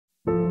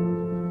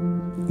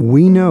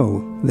We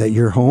know that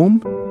your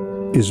home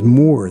is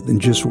more than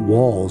just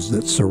walls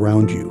that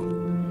surround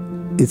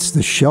you. It's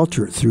the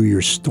shelter through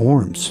your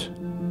storms.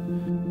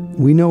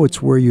 We know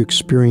it's where you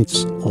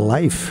experience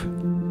life,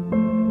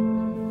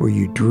 where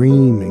you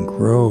dream and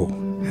grow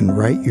and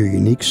write your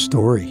unique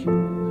story.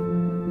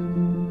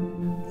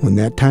 When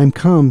that time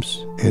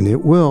comes, and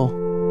it will,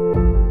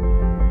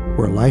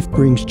 where life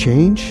brings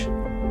change,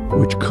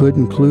 which could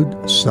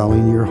include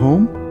selling your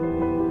home,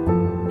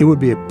 it would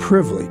be a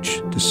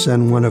privilege to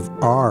send one of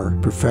our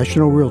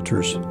professional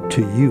realtors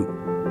to you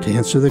to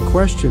answer the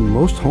question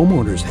most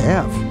homeowners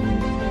have.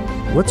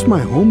 What's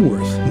my home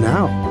worth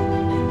now?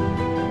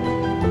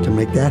 To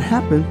make that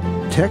happen,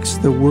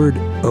 text the word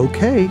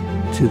OK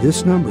to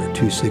this number,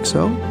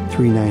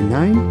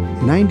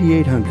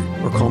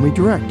 260-399-9800, or call me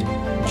direct,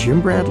 Jim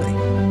Bradley.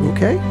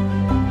 Okay?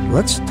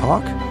 Let's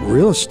talk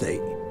real estate.